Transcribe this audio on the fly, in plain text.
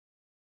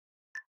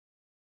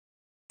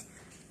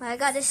I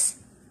got this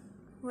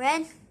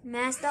red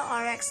Mazda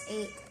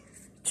RX-8.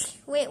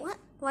 Wait, what?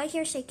 Why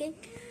here shaking?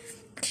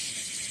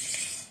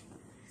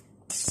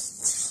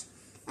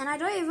 And I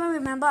don't even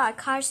remember our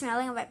car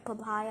smelling like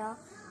papaya.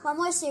 But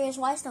more serious,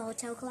 why is the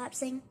hotel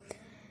collapsing?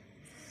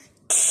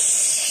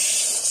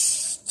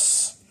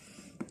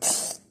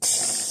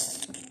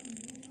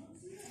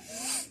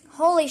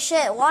 Holy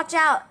shit, watch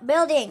out,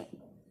 building.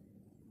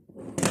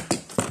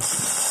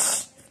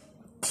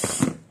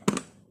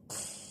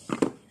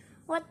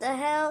 What the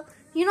hell?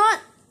 You know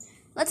what?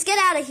 Let's get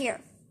out of here.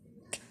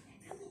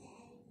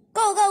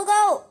 Go, go,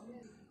 go.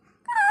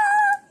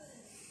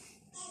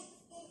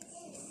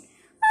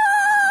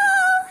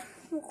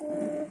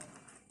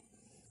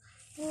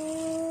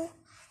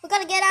 We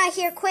gotta get out of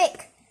here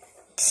quick.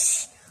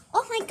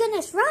 Oh my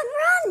goodness, run,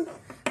 run.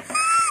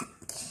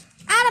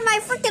 Out of my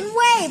freaking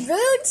way,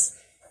 dudes.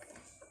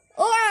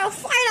 Or I'll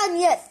fight on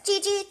you.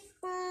 GG.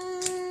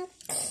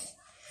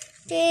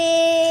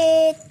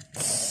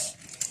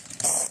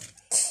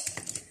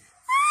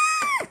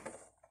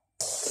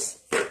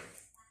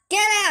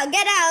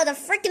 Get out of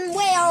the freaking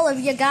way, all of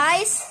you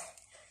guys.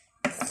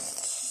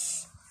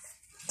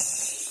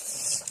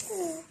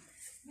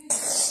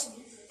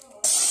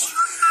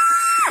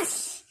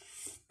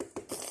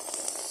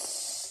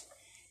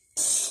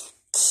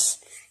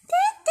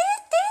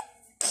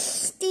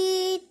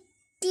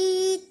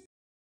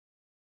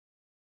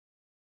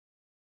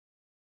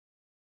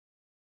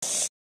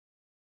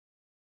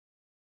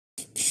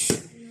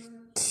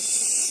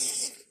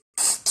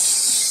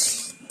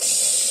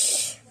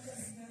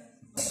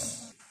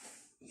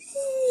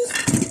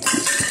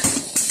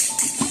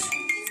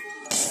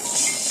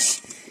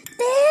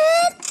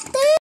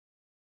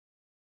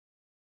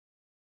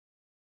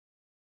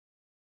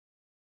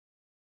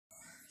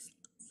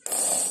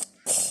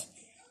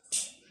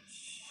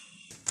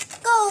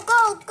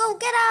 Go,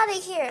 get out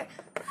of here.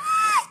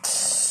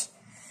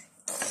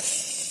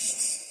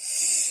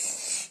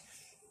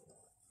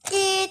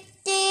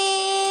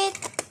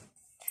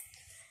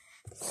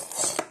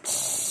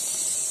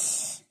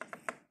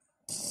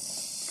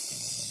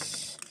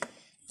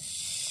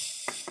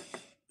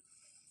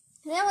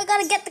 Then we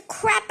gotta get the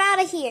crap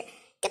out of here.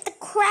 Get the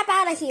crap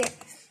out of here.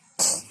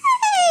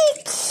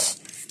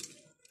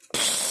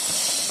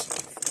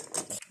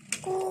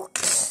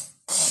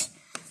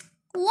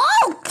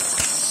 Whoa!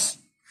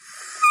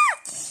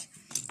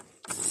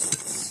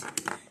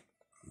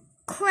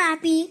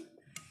 Crappy.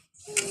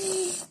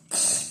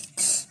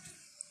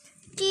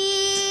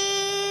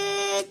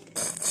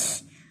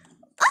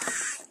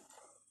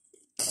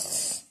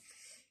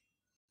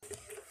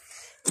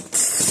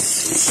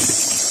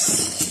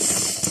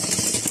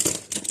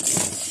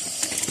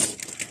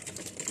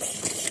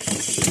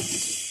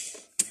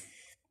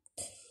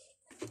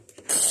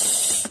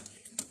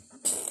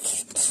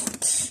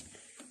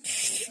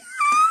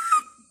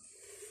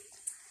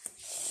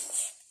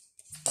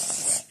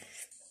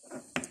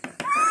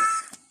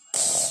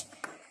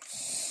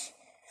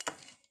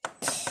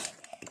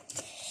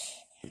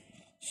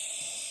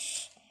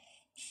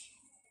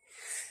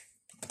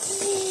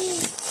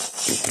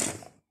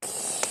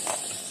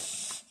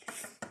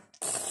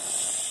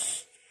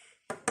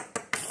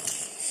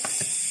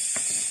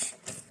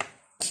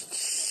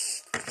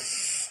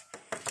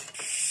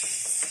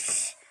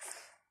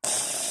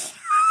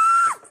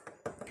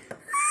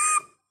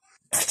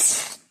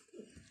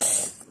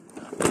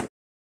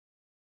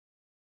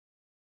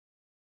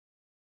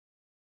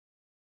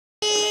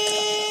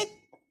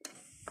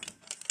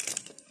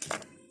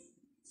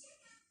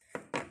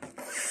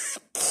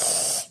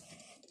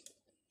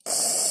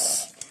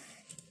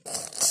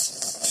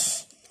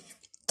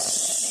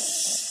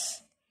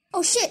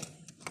 Oh shit!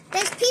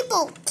 There's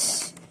people!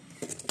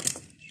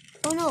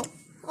 Oh no.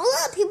 A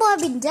lot of people have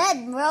been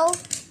dead, bro.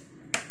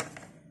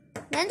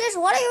 Landers,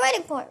 what are you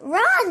waiting for?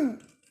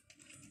 Run!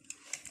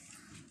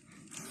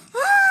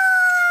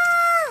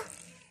 Ah!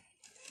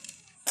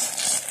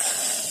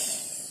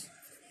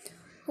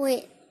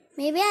 Wait,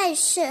 maybe I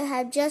should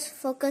have just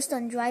focused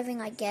on driving,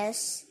 I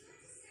guess.